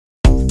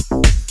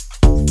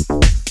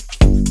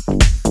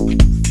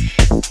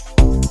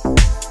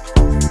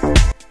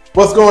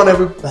What's going on,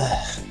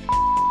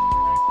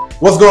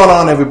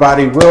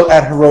 everybody? Will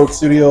at Heroic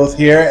Studios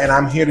here, and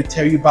I'm here to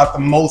tell you about the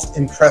most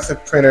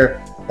impressive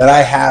printer that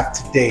I have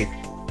to date.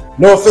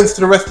 No offense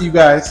to the rest of you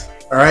guys,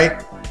 all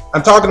right?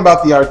 I'm talking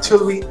about the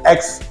Artillery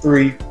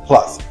X3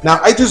 Plus.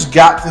 Now, I just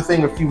got the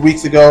thing a few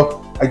weeks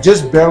ago. I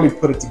just barely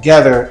put it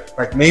together,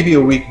 like maybe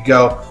a week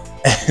ago.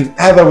 And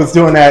as I was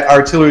doing that,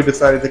 Artillery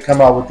decided to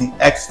come out with the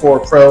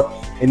X4 Pro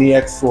and the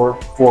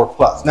X4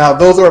 Plus. Now,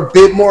 those are a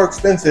bit more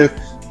expensive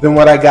than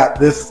what I got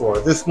this for.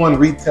 This one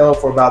retailed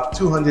for about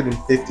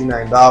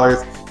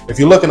 $259. If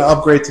you're looking to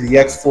upgrade to the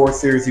X4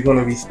 series, you're going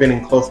to be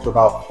spending close to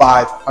about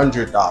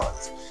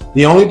 $500.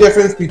 The only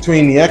difference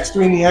between the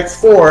X3 and the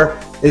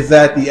X4 is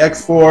that the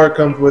X4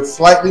 comes with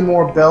slightly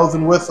more bells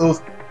and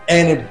whistles,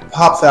 and it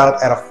pops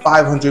out at a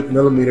 500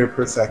 millimeter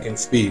per second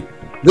speed.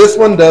 This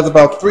one does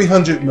about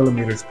 300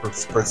 millimeters per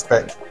second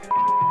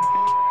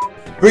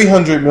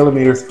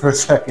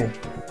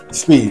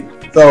speed.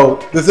 So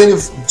the thing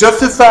is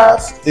just as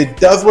fast, it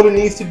does what it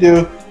needs to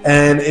do,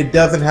 and it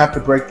doesn't have to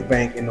break the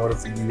bank in order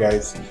for you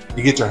guys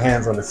to get your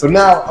hands on it. So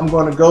now I'm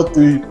going to go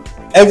through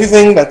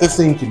everything that this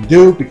thing can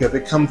do, because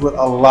it comes with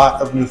a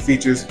lot of new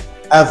features,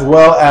 as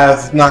well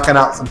as knocking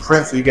out some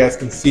prints so you guys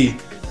can see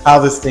how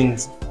this thing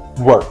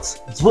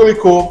works. It's really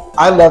cool.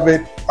 I love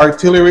it.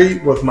 Artillery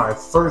was my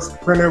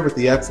first printer with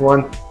the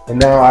X1, and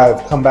now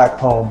I've come back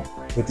home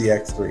with the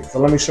X3. So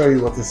let me show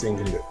you what this thing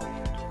can do.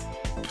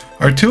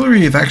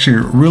 Artillery is actually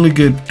a really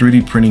good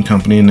 3D printing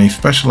company, and they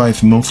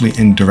specialize mostly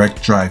in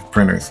direct drive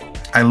printers.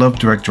 I love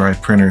direct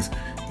drive printers.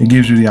 It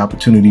gives you the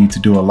opportunity to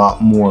do a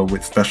lot more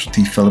with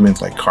specialty filaments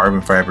like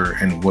carbon fiber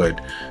and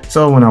wood.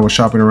 So when I was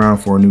shopping around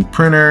for a new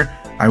printer,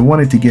 I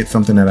wanted to get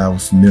something that I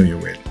was familiar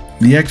with.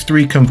 The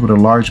X3 comes with a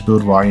large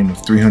build volume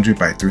of 300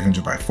 by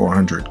 300 by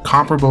 400,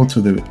 comparable to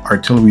the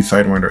Artillery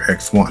Sidewinder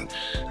X1.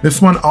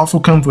 This one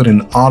also comes with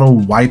an auto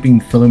wiping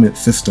filament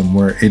system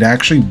where it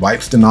actually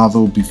wipes the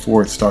nozzle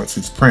before it starts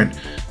its print.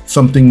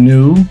 Something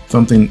new,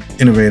 something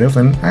innovative,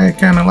 and I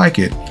kind of like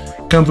it.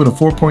 Comes with a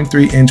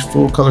 4.3-inch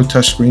full-color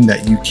touchscreen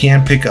that you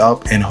can pick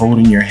up and hold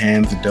in your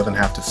hands. It doesn't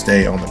have to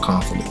stay on the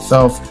console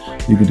itself.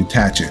 You can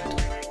detach it.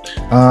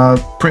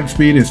 Print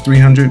speed is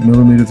 300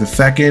 millimeters a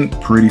second,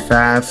 pretty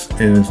fast.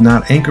 It is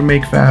not Anchor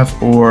Make fast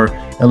or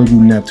Elegoo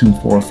Neptune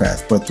 4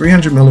 fast, but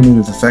 300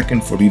 millimeters a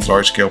second for these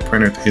large-scale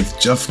printers is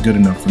just good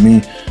enough for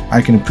me.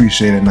 I can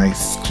appreciate a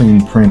nice,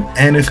 clean print,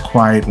 and it's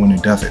quiet when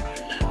it does it.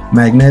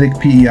 Magnetic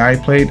PEI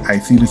plate, I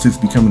see this is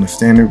becoming a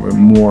standard with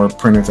more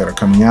printers that are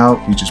coming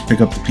out. You just pick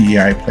up the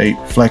PEI plate,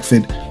 flex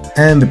it,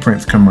 and the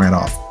prints come right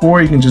off.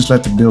 Or you can just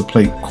let the build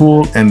plate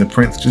cool and the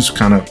prints just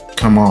kind of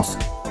come off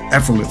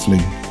effortlessly.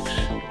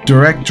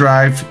 Direct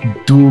drive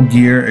dual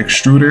gear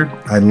extruder.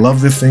 I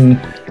love this thing.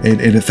 It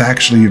is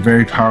actually a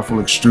very powerful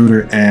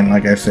extruder, and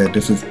like I said,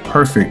 this is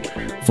perfect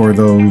for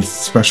those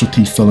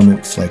specialty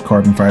filaments like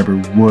carbon fiber,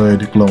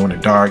 wood, glow in the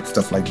dark,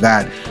 stuff like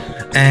that.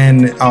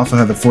 And it also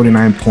has a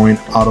 49-point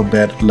auto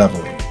bed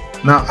leveling.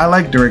 Now, I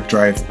like direct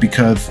drives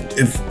because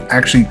it's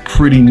actually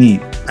pretty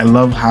neat. I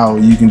love how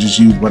you can just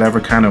use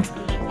whatever kind of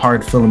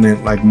hard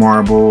filament like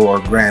marble or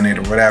granite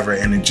or whatever,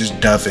 and it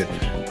just does it.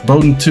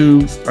 Bowden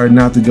tubes are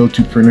not the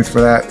go-to printers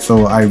for that,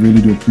 so I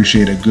really do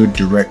appreciate a good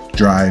direct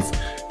drive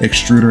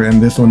extruder, and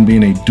this one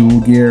being a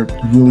dual gear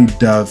really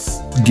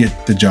does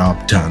get the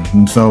job done.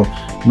 And so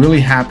really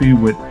happy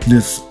with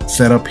this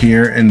setup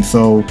here, and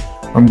so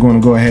I'm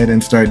going to go ahead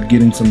and start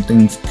getting some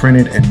things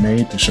printed and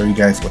made to show you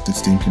guys what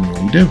this thing can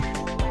really do.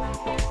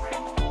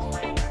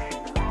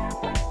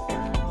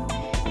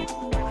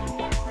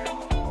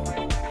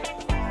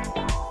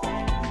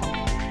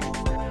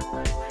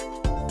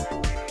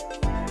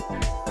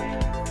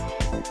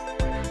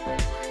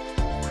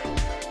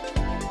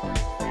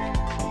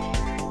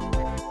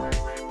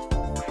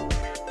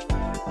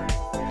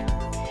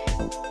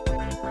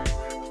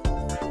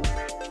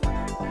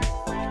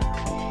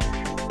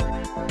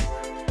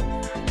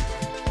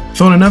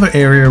 So another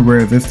area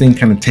where this thing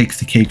kind of takes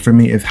the cake for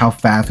me is how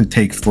fast it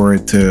takes for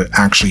it to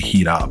actually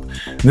heat up.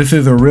 This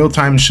is a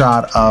real-time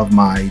shot of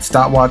my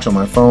stopwatch on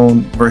my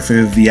phone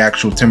versus the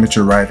actual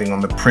temperature rising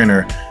on the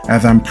printer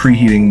as I'm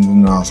preheating the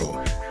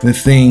nozzle.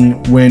 This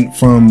thing went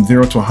from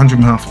 0 to 100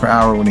 miles per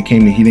hour when it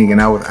came to heating,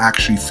 and I was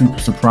actually super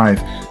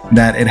surprised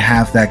that it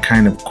has that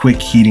kind of quick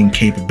heating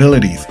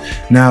capabilities.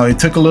 Now, it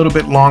took a little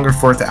bit longer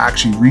for it to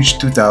actually reach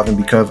 2000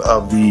 because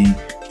of the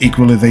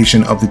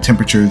equalization of the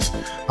temperatures,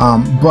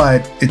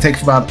 but it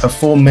takes about a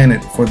full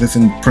minute for this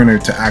printer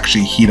to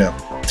actually heat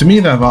up. To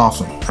me, that's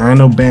awesome. I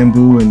know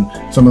Bamboo and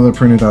some other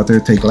printers out there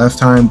take less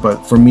time,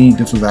 but for me,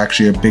 this was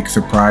actually a big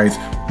surprise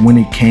when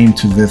it came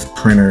to this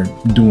printer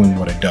doing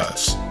what it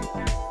does.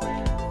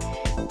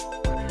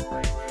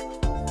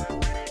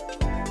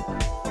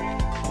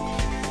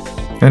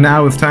 And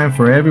now it's time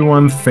for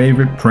everyone's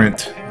favorite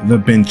print, the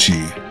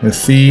Benchy. Let's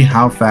see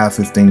how fast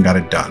this thing got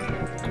it done.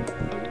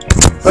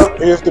 So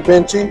here's the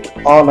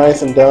Benchy, all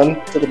nice and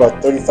done. Took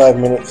about 35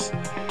 minutes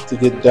to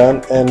get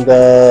done, and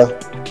the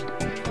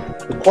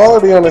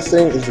quality on this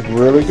thing is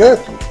really good.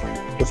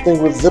 This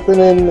thing was zipping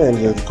in and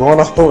just going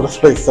all over the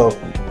place. So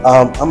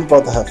I'm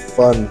about to have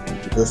fun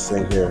at this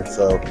thing here.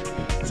 So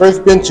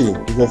first Benchy,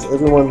 because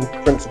everyone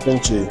prints a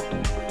Benchy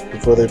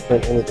before they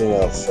print anything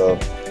else. So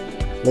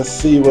let's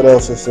see what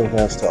else this thing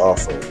has to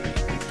offer.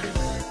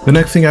 The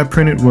next thing I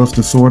printed was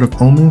the Sword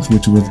of Omens,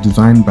 which was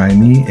designed by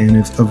me and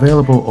is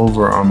available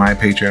over on my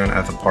Patreon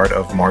as a part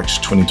of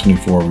March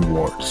 2024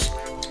 rewards.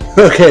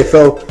 Okay,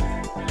 so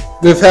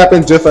this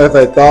happened just as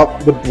I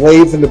thought. The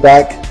blades in the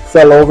back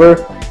fell over,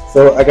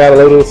 so I got a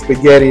little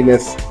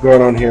spaghetti-ness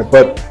going on here.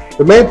 But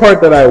the main part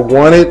that I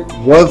wanted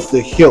was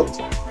the hilt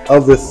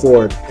of this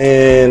sword,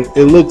 and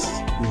it looks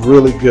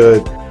really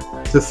good,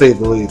 to say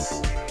the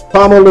least.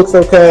 Pommel looks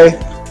okay.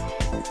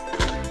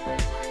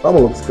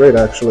 Pommel looks great,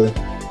 actually.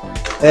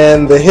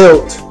 And the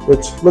hilt,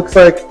 which looks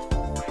like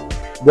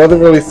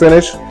wasn't really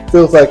finished,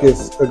 feels like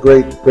it's a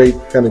great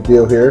kind of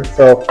deal here.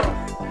 So,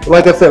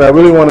 like I said, I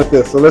really wanted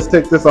this. So let's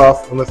take this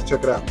off and let's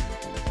check it out.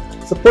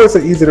 Supports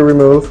are easy to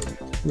remove,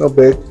 no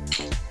big.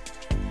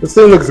 This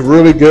thing looks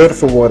really good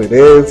for what it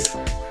is.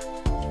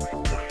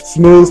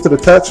 Smooth to the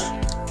touch.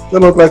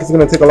 Doesn't look like it's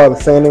going to take a lot of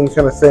sanding,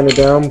 kind of sand it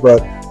down,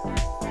 but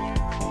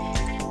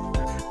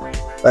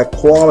that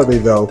quality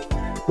though.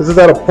 This is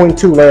at a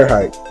 0.2 layer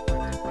height.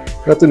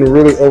 Nothing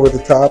really over the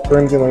top or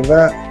anything like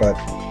that, but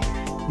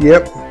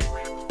yep.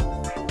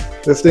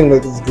 This thing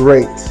looks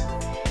great.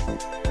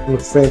 It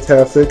looks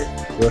fantastic.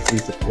 That's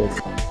easy, of course.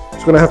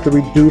 Just gonna have to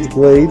redo the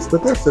blades,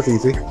 but that's just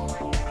easy.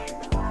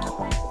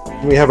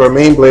 We have our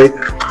main blade,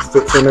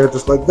 fits in there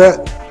just like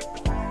that.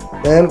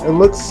 And it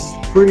looks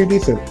pretty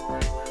decent.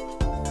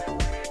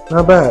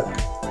 Not bad.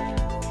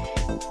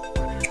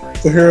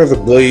 So here are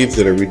the blades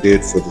that I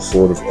redid for the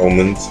Sword of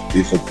Omens.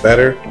 These look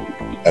better.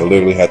 I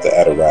literally had to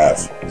add a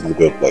raft to the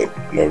build blade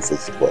in order for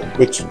this to work,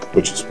 which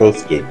you're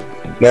supposed to do.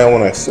 Now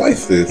when I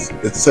sliced this,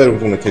 it said it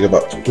was going to take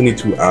about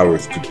 22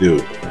 hours to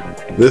do.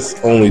 This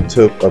only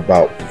took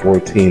about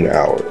 14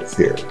 hours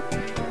here.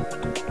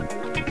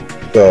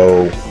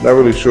 So not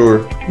really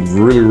sure,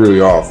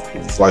 really off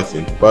with the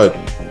slicing, but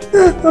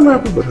I'm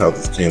happy with how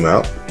this came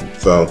out.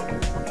 So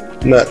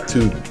not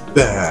too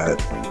bad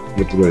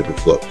with the way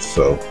this looks.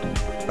 So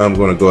I'm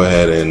going to go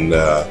ahead and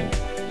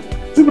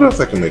see what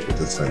else I can make with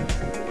this thing.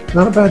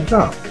 Not a bad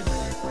job.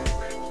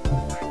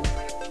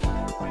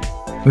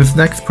 This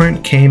next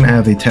print came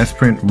as a test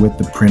print with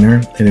the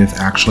printer. It is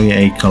actually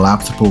a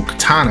collapsible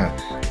katana,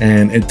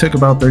 and it took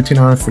about 13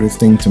 hours for this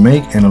thing to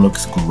make, and it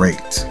looks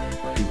great.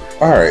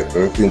 Alright,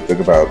 so this thing took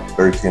about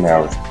 13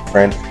 hours to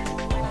print,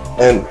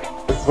 and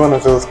it's one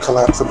of those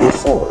collapsible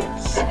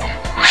swords.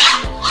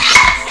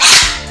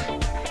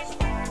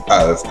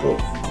 Ah, that's cool.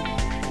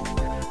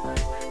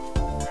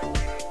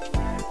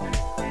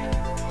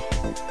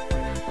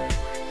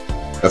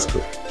 That's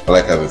cool. I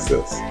like how this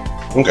feels.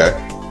 Okay.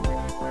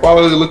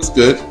 Quality looks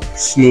good.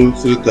 Smooth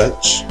to the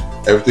touch.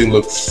 Everything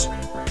looks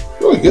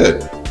really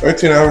good.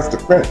 13 hours to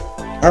print.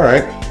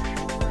 Alright.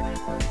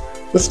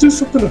 Let's do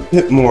something a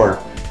bit more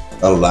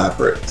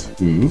elaborate.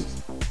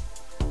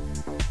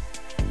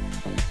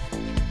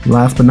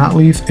 Last but not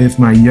least is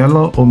my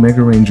yellow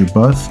Omega Ranger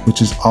bust,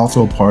 which is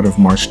also a part of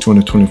March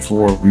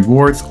 2024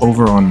 rewards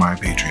over on my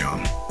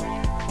Patreon.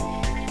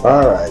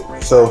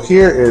 Alright, so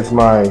here is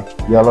my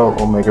yellow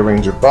Omega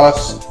Ranger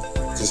bust.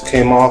 Just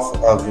came off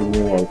of the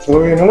new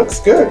artillery and it looks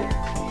good.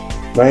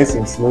 Nice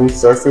and smooth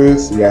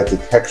surface. You got the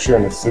texture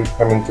and the suit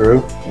coming through.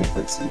 You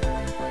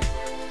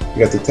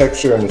got the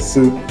texture and the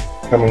suit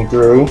coming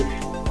through.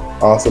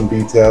 Awesome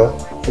detail.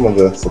 Some of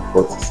the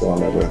supports are still on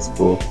there, but that's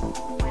cool.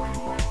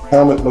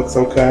 Helmet looks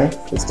okay.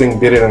 This thing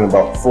did it in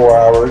about 4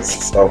 hours,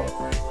 so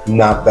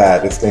not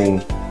bad. This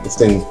thing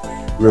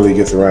really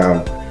gets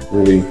around.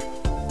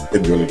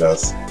 It really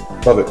does.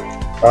 Love it.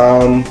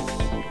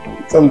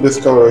 Some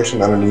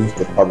discoloration underneath,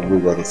 but probably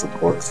where the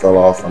supports fell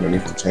off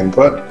underneath the chin,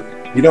 but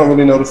you don't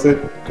really notice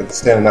it because it's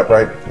standing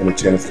upright and the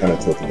chin is kind of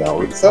tilted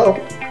downward. So,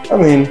 I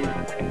mean,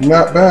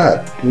 not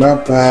bad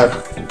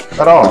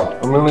at all.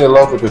 I'm really in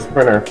love with this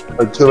printer.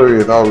 Artillery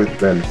has always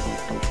been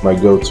my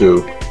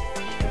go-to.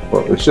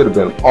 Well, it should have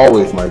been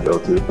always my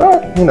go-to,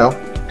 but you know,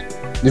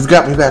 you've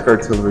got me back,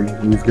 Artillery.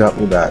 You've got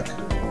me back.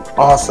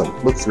 Awesome,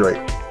 looks great.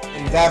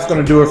 And that's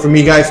gonna do it for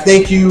me, guys.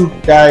 Thank you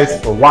guys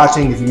for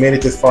watching. If you made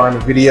it this far in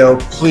the video,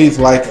 please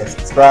like and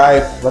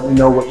subscribe. Let me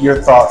know what your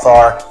thoughts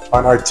are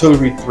on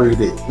Artillery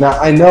 3D. Now,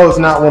 I know it's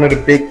not one of the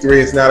big three.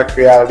 It's not a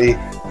Creality.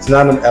 It's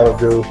not an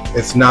Elavoo.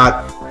 It's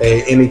not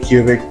a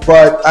Anycubic,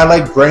 but I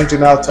like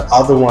branching out to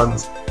other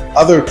ones,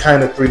 other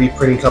kind of 3D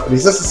printing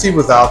companies, just to see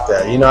what's out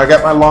there. You know, I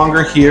got my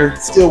longer here, it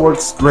still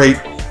works great,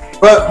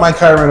 but my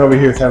Chiron over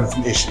here is having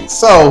some issues.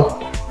 So,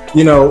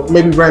 you know,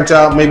 maybe branch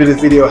out. Maybe this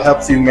video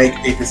helps you make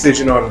a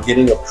decision on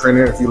getting a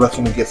printer. If you're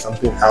looking to get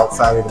something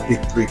outside of the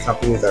big three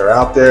companies that are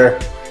out there,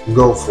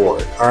 go for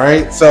it. All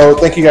right, so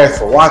thank you guys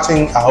for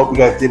watching. I hope you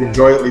guys did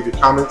enjoy it. Leave your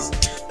comments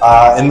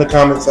in the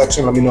comment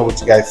section. Let me know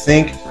what you guys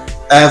think.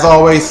 As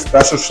always,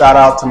 special shout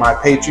out to my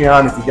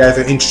Patreon. If you guys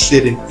are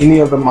interested in any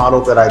of the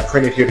models that I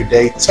printed here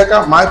today, check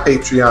out my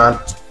Patreon,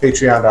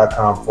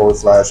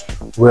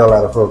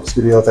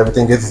 patreon.com/Wilatheroicstudios.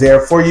 Everything is there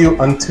for you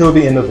until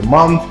the end of the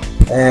month.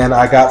 And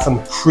I got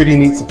some pretty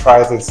neat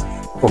surprises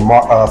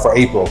for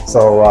April.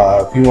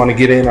 So if you want to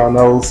get in on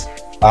those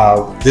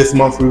this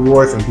month's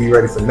rewards and be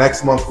ready for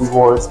next month's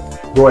rewards,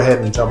 go ahead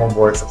and jump on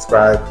board,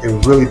 subscribe.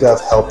 It really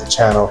does help the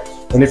channel.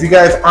 And if you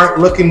guys aren't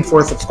looking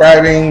for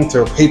subscribing to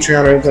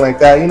Patreon or anything like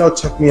that, you know,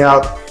 check me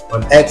out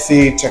on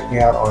Etsy, check me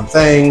out on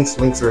Thangs.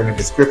 Links are in the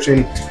description.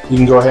 You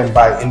can go ahead and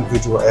buy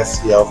individual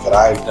STLs that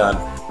I've done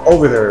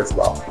over there as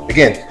well.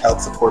 Again, help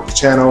support the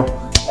channel,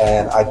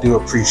 and I do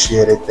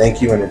appreciate it.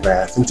 Thank you in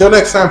advance. Until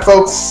next time,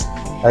 folks,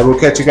 I will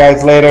catch you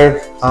guys later.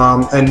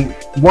 And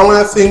one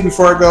last thing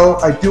before I go,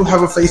 I do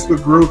have a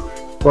Facebook group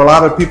where a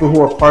lot of people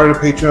who are part of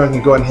the Patreon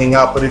can go and hang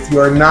out. But if you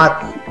are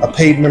not a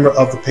paid member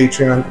of the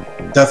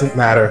Patreon, doesn't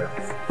matter.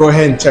 Go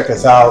ahead and check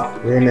us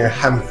out. We're in there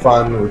having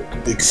fun. We're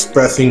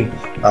expressing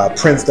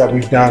prints that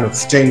we've done,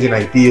 exchanging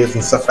ideas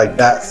and stuff like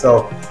that.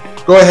 So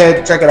go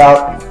ahead, check it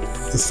out.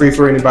 It's free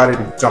for anybody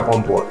to jump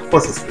on board. Of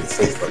course, it's free.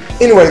 It's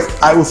Facebook. Anyways,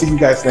 I will see you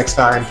guys next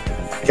time.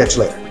 Catch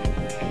you later.